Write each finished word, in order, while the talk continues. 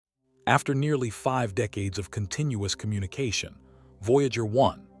After nearly 5 decades of continuous communication, Voyager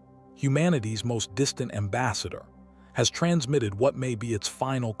 1, humanity's most distant ambassador, has transmitted what may be its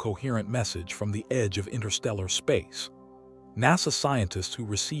final coherent message from the edge of interstellar space. NASA scientists who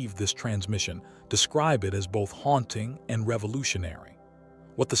received this transmission describe it as both haunting and revolutionary.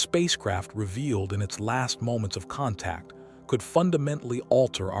 What the spacecraft revealed in its last moments of contact could fundamentally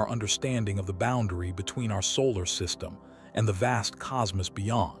alter our understanding of the boundary between our solar system and the vast cosmos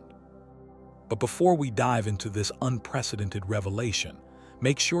beyond. But before we dive into this unprecedented revelation,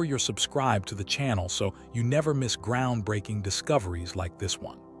 make sure you're subscribed to the channel so you never miss groundbreaking discoveries like this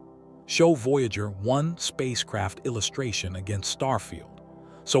one. Show Voyager 1 spacecraft illustration against Starfield.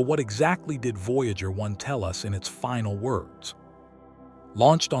 So what exactly did Voyager 1 tell us in its final words?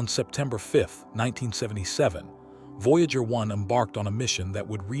 Launched on September 5, 1977, Voyager 1 embarked on a mission that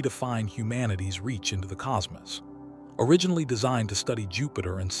would redefine humanity's reach into the cosmos. Originally designed to study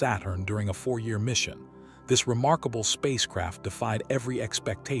Jupiter and Saturn during a 4-year mission, this remarkable spacecraft defied every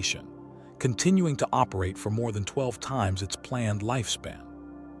expectation, continuing to operate for more than 12 times its planned lifespan.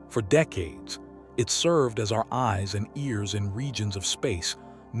 For decades, it served as our eyes and ears in regions of space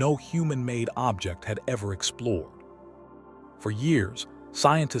no human-made object had ever explored. For years,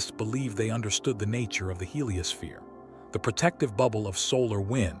 scientists believed they understood the nature of the heliosphere, the protective bubble of solar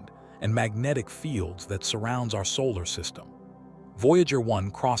wind and magnetic fields that surrounds our solar system. Voyager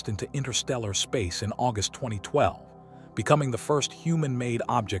 1 crossed into interstellar space in August 2012, becoming the first human-made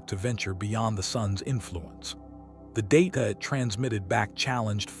object to venture beyond the sun's influence. The data it transmitted back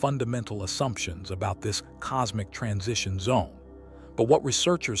challenged fundamental assumptions about this cosmic transition zone, but what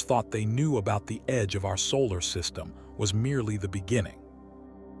researchers thought they knew about the edge of our solar system was merely the beginning.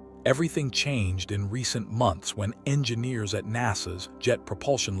 Everything changed in recent months when engineers at NASA's Jet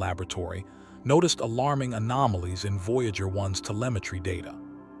Propulsion Laboratory noticed alarming anomalies in Voyager 1's telemetry data.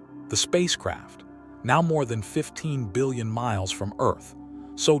 The spacecraft, now more than 15 billion miles from Earth,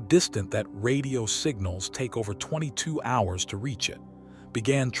 so distant that radio signals take over 22 hours to reach it,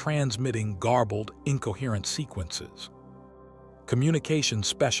 began transmitting garbled, incoherent sequences. Communications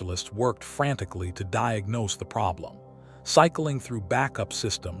specialists worked frantically to diagnose the problem, cycling through backup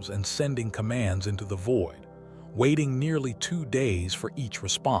systems and sending commands into the void, waiting nearly 2 days for each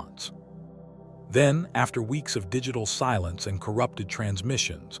response. Then, after weeks of digital silence and corrupted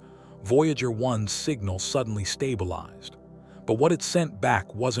transmissions, Voyager 1's signal suddenly stabilized. But what it sent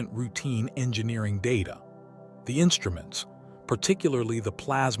back wasn't routine engineering data. The instruments, particularly the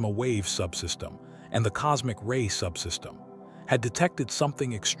plasma wave subsystem and the cosmic ray subsystem, had detected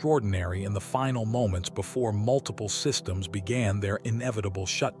something extraordinary in the final moments before multiple systems began their inevitable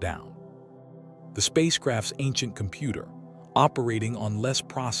shutdown. The spacecraft's ancient computer, operating on less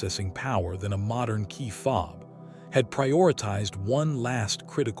processing power than a modern key fob, had prioritized one last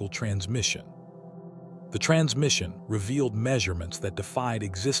critical transmission. The transmission revealed measurements that defied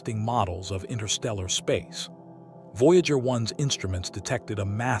existing models of interstellar space. Voyager 1's instruments detected a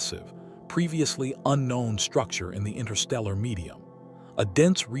massive, previously unknown structure in the interstellar medium, a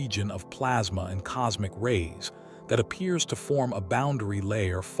dense region of plasma and cosmic rays that appears to form a boundary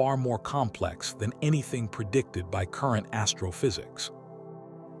layer far more complex than anything predicted by current astrophysics.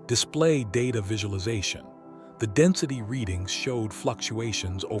 Display data visualization. The density readings showed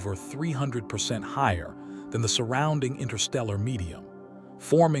fluctuations over 300% higher than the surrounding interstellar medium,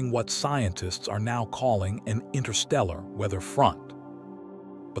 forming what scientists are now calling an interstellar weather front.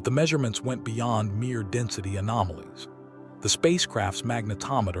 But the measurements went beyond mere density anomalies. The spacecraft's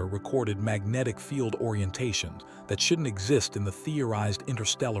magnetometer recorded magnetic field orientations that shouldn't exist in the theorized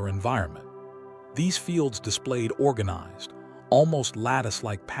interstellar environment. These fields displayed organized, almost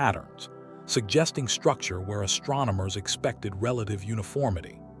lattice-like patterns, suggesting structure where astronomers expected relative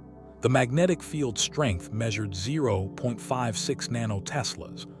uniformity. The magnetic field strength measured 0.56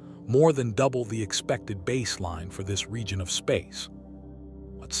 nanoteslas, more than double the expected baseline for this region of space.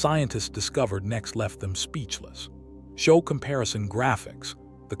 What scientists discovered next left them speechless. Show comparison graphics.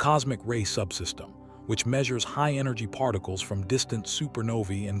 The cosmic ray subsystem, which measures high-energy particles from distant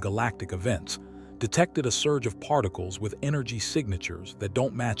supernovae and galactic events, detected a surge of particles with energy signatures that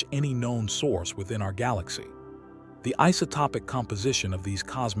don't match any known source within our galaxy. The isotopic composition of these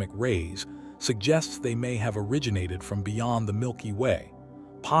cosmic rays suggests they may have originated from beyond the Milky Way,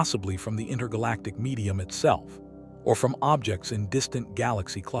 possibly from the intergalactic medium itself, or from objects in distant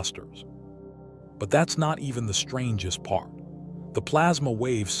galaxy clusters. But that's not even the strangest part. The plasma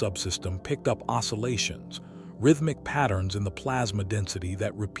wave subsystem picked up oscillations, rhythmic patterns in the plasma density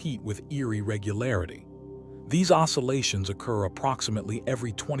that repeat with eerie regularity. These oscillations occur approximately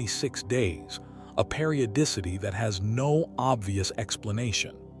every 26 days, a periodicity that has no obvious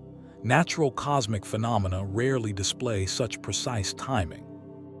explanation. Natural cosmic phenomena rarely display such precise timing.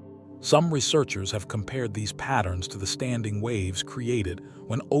 Some researchers have compared these patterns to the standing waves created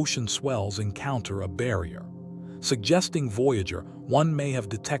when ocean swells encounter a barrier, suggesting Voyager 1 may have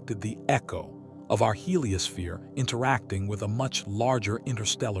detected the echo of our heliosphere interacting with a much larger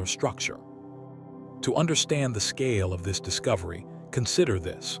interstellar structure. To understand the scale of this discovery, consider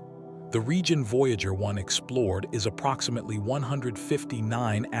this. The region Voyager 1 explored is approximately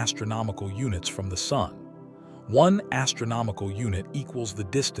 159 astronomical units from the Sun. 1 astronomical unit equals the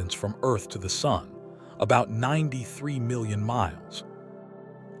distance from Earth to the Sun, about 93 million miles.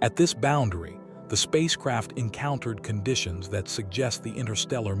 At this boundary, the spacecraft encountered conditions that suggest the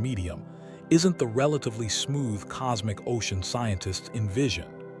interstellar medium isn't the relatively smooth cosmic ocean scientists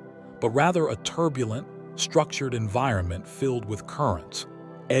envisioned, but rather a turbulent, structured environment filled with currents,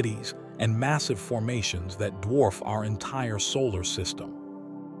 eddies, and massive formations that dwarf our entire solar system.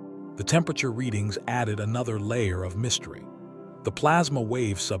 The temperature readings added another layer of mystery. The plasma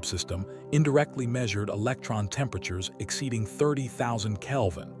wave subsystem indirectly measured electron temperatures exceeding 30,000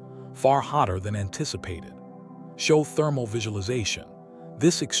 Kelvin, far hotter than anticipated. Show thermal visualization.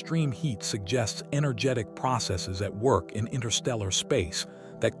 This extreme heat suggests energetic processes at work in interstellar space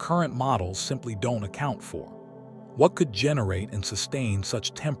that current models simply don't account for. What could generate and sustain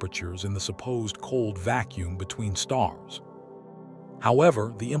such temperatures in the supposed cold vacuum between stars?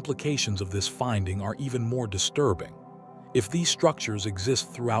 However, the implications of this finding are even more disturbing. If these structures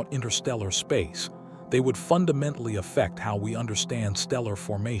exist throughout interstellar space, they would fundamentally affect how we understand stellar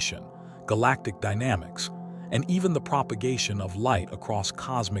formation, galactic dynamics, and even the propagation of light across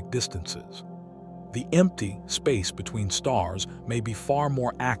cosmic distances. The empty space between stars may be far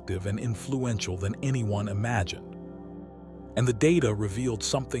more active and influential than anyone imagined. And the data revealed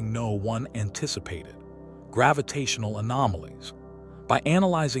something no one anticipated: gravitational anomalies. By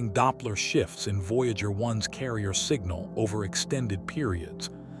analyzing Doppler shifts in Voyager 1's carrier signal over extended periods,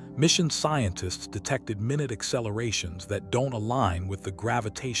 mission scientists detected minute accelerations that don't align with the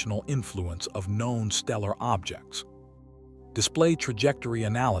gravitational influence of known stellar objects. Display trajectory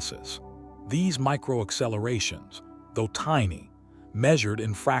analysis. These microaccelerations, though tiny, measured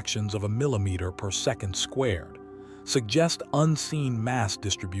in fractions of a millimeter per second squared, suggest unseen mass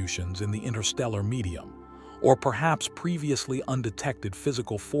distributions in the interstellar medium, or perhaps previously undetected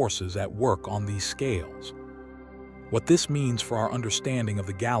physical forces at work on these scales. What this means for our understanding of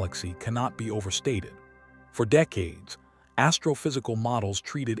the galaxy cannot be overstated. For decades, astrophysical models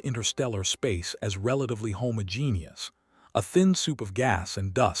treated interstellar space as relatively homogeneous, a thin soup of gas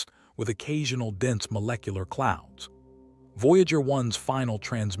and dust with occasional dense molecular clouds. Voyager 1's final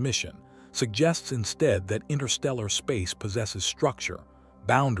transmission suggests instead that interstellar space possesses structure,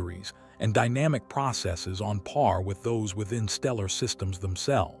 boundaries, and dynamic processes on par with those within stellar systems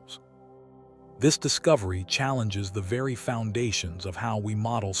themselves. This discovery challenges the very foundations of how we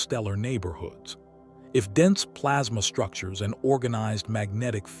model stellar neighborhoods. If dense plasma structures and organized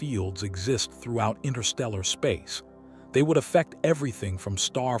magnetic fields exist throughout interstellar space, they would affect everything from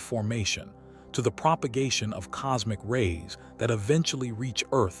star formation to the propagation of cosmic rays that eventually reach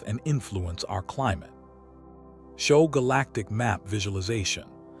Earth and influence our climate. Show galactic map visualization.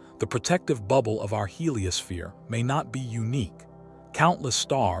 The protective bubble of our heliosphere may not be unique. Countless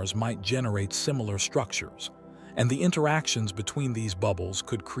stars might generate similar structures, and the interactions between these bubbles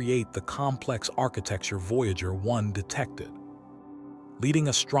could create the complex architecture Voyager 1 detected. Leading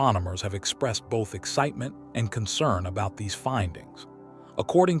astronomers have expressed both excitement and concern about these findings.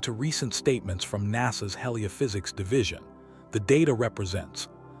 According to recent statements from NASA's Heliophysics Division, the data represents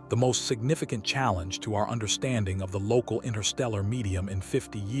the most significant challenge to our understanding of the local interstellar medium in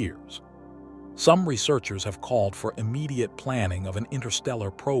 50 years. Some researchers have called for immediate planning of an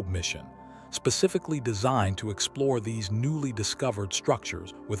interstellar probe mission, specifically designed to explore these newly discovered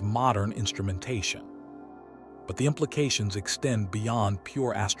structures with modern instrumentation. But the implications extend beyond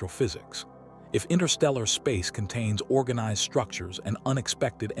pure astrophysics. If interstellar space contains organized structures and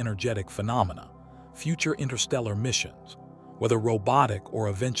unexpected energetic phenomena, future interstellar missions, whether robotic or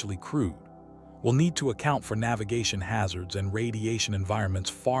eventually crewed, will need to account for navigation hazards and radiation environments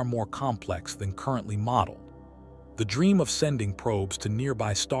far more complex than currently modeled. The dream of sending probes to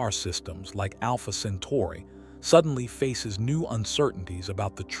nearby star systems like Alpha Centauri suddenly faces new uncertainties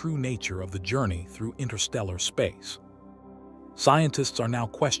about the true nature of the journey through interstellar space. Scientists are now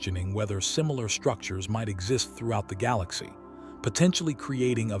questioning whether similar structures might exist throughout the galaxy, potentially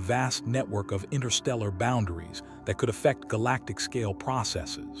creating a vast network of interstellar boundaries that could affect galactic-scale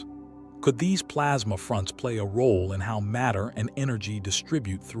processes. Could these plasma fronts play a role in how matter and energy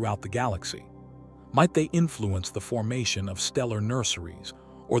distribute throughout the galaxy? Might they influence the formation of stellar nurseries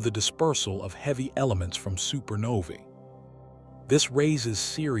or the dispersal of heavy elements from supernovae. This raises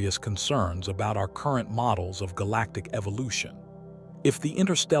serious concerns about our current models of galactic evolution. If the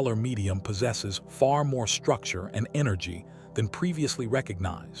interstellar medium possesses far more structure and energy than previously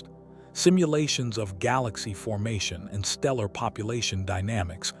recognized, simulations of galaxy formation and stellar population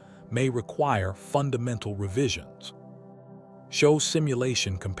dynamics may require fundamental revisions. Show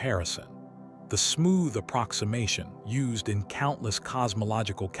simulation comparison. The smooth approximation used in countless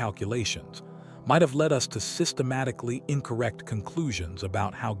cosmological calculations might have led us to systematically incorrect conclusions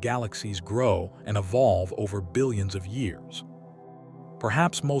about how galaxies grow and evolve over billions of years.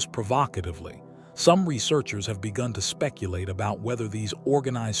 Perhaps most provocatively, some researchers have begun to speculate about whether these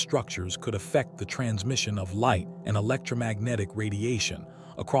organized structures could affect the transmission of light and electromagnetic radiation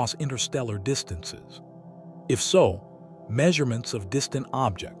across interstellar distances. If so, measurements of distant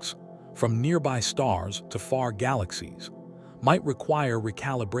objects, from nearby stars to far galaxies, might require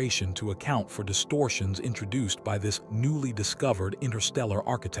recalibration to account for distortions introduced by this newly discovered interstellar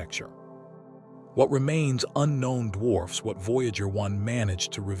architecture. What remains unknown dwarfs what Voyager 1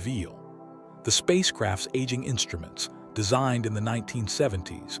 managed to reveal. The spacecraft's aging instruments, designed in the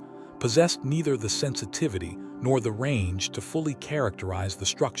 1970s, possessed neither the sensitivity nor the range to fully characterize the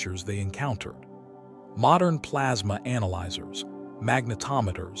structures they encountered. Modern plasma analyzers,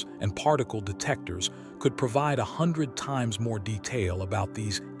 magnetometers, and particle detectors could provide 100 times more detail about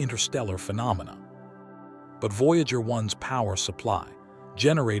these interstellar phenomena. But Voyager 1's power supply,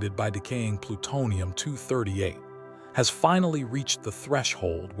 generated by decaying plutonium-238, has finally reached the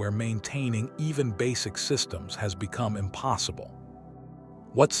threshold where maintaining even basic systems has become impossible.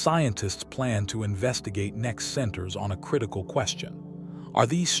 What scientists plan to investigate next centers on a critical question. Are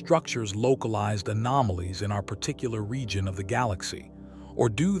these structures localized anomalies in our particular region of the galaxy, or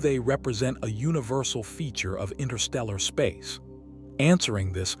do they represent a universal feature of interstellar space?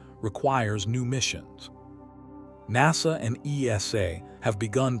 Answering this requires new missions. NASA and ESA have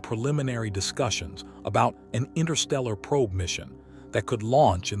begun preliminary discussions about an interstellar probe mission that could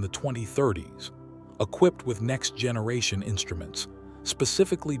launch in the 2030s, equipped with next-generation instruments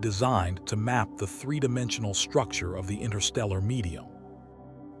specifically designed to map the three-dimensional structure of the interstellar medium.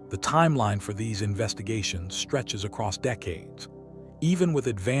 The timeline for these investigations stretches across decades, even with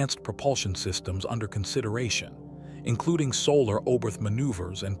advanced propulsion systems under consideration, including solar Oberth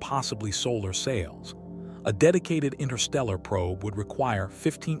maneuvers and possibly solar sails. A dedicated interstellar probe would require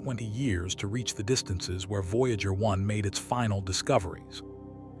 15–20 years to reach the distances where Voyager 1 made its final discoveries.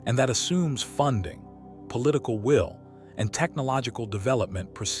 And that assumes funding, political will, and technological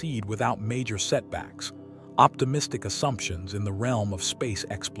development proceed without major setbacks, optimistic assumptions in the realm of space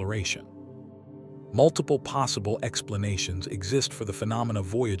exploration. Multiple possible explanations exist for the phenomena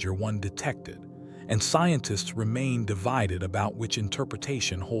Voyager 1 detected, and scientists remain divided about which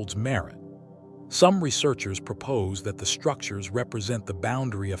interpretation holds merit. Some researchers propose that the structures represent the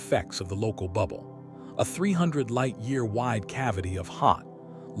boundary effects of the local bubble, a 300 light-year wide cavity of hot,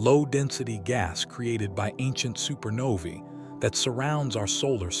 low-density gas created by ancient supernovae that surrounds our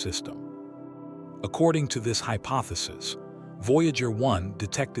solar system. According to this hypothesis, Voyager 1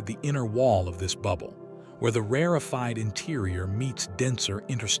 detected the inner wall of this bubble, where the rarefied interior meets denser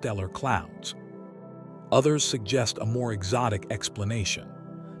interstellar clouds. Others suggest a more exotic explanation,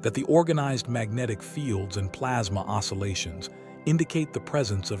 that the organized magnetic fields and plasma oscillations indicate the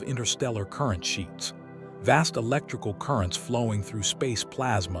presence of interstellar current sheets, vast electrical currents flowing through space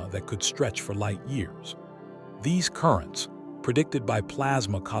plasma that could stretch for light years. These currents, predicted by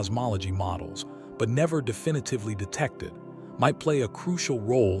plasma cosmology models but never definitively detected, might play a crucial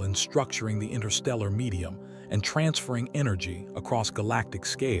role in structuring the interstellar medium and transferring energy across galactic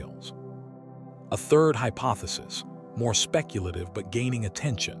scales. A third hypothesis, more speculative but gaining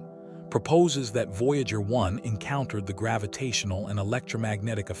attention, proposes that Voyager 1 encountered the gravitational and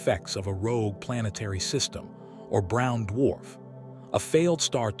electromagnetic effects of a rogue planetary system, or brown dwarf, a failed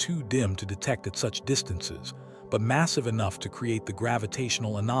star too dim to detect at such distances, but massive enough to create the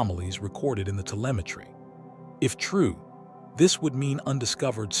gravitational anomalies recorded in the telemetry. If true, this would mean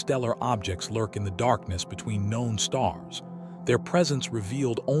undiscovered stellar objects lurk in the darkness between known stars, their presence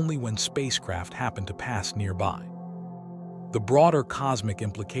revealed only when spacecraft happen to pass nearby. The broader cosmic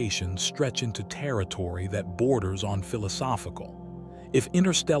implications stretch into territory that borders on philosophical. If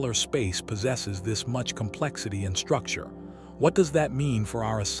interstellar space possesses this much complexity and structure, what does that mean for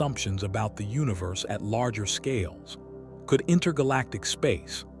our assumptions about the universe at larger scales? Could intergalactic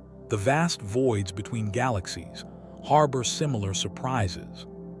space, the vast voids between galaxies, harbor similar surprises?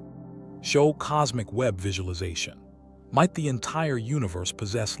 Show cosmic web visualization. Might the entire universe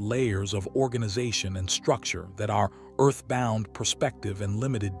possess layers of organization and structure that our Earth-bound perspective and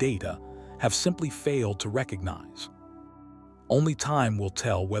limited data have simply failed to recognize. Only time will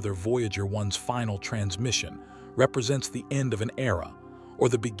tell whether Voyager 1's final transmission represents the end of an era or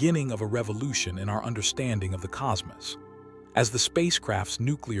the beginning of a revolution in our understanding of the cosmos. As the spacecraft's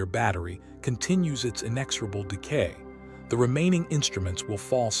nuclear battery continues its inexorable decay, the remaining instruments will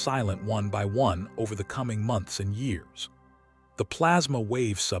fall silent one by one over the coming months and years. The plasma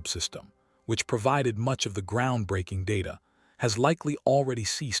wave subsystem, which provided much of the groundbreaking data, has likely already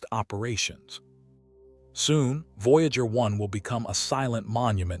ceased operations. Soon, Voyager 1 will become a silent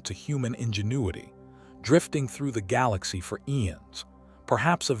monument to human ingenuity, drifting through the galaxy for eons,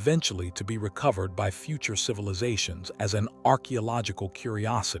 perhaps eventually to be recovered by future civilizations as an archaeological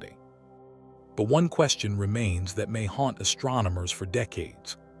curiosity. But one question remains that may haunt astronomers for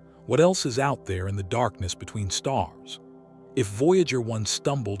decades. What else is out there in the darkness between stars? If Voyager 1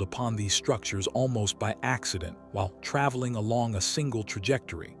 stumbled upon these structures almost by accident while traveling along a single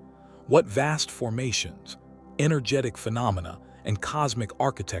trajectory, what vast formations, energetic phenomena, and cosmic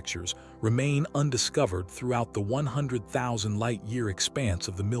architectures remain undiscovered throughout the 100,000 light-year expanse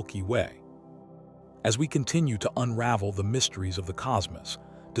of the Milky Way? As we continue to unravel the mysteries of the cosmos,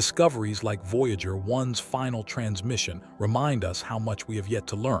 discoveries like Voyager 1's final transmission remind us how much we have yet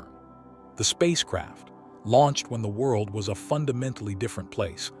to learn. The spacecraft, launched when the world was a fundamentally different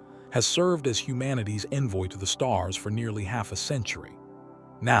place, has served as humanity's envoy to the stars for nearly half a century.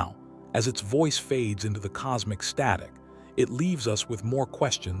 Now, as its voice fades into the cosmic static, it leaves us with more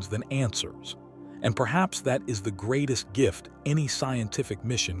questions than answers. And perhaps that is the greatest gift any scientific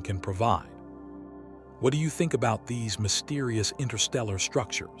mission can provide. What do you think about these mysterious interstellar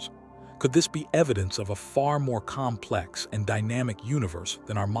structures? Could this be evidence of a far more complex and dynamic universe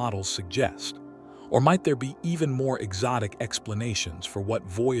than our models suggest? Or might there be even more exotic explanations for what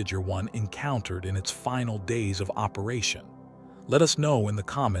Voyager 1 encountered in its final days of operation? Let us know in the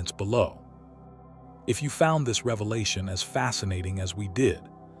comments below. If you found this revelation as fascinating as we did,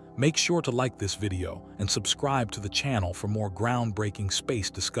 make sure to like this video and subscribe to the channel for more groundbreaking space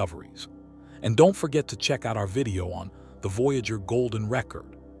discoveries. And don't forget to check out our video on the Voyager Golden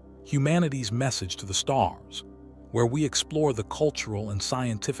Record, humanity's message to the stars, where we explore the cultural and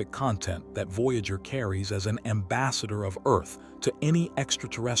scientific content that Voyager carries as an ambassador of Earth to any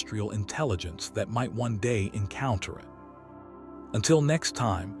extraterrestrial intelligence that might one day encounter it. Until next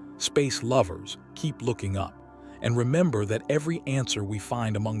time, space lovers, keep looking up, and remember that every answer we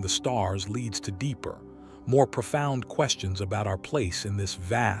find among the stars leads to deeper, more profound questions about our place in this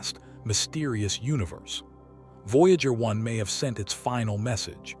vast, mysterious universe. Voyager 1 may have sent its final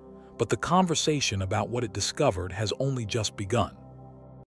message, but the conversation about what it discovered has only just begun.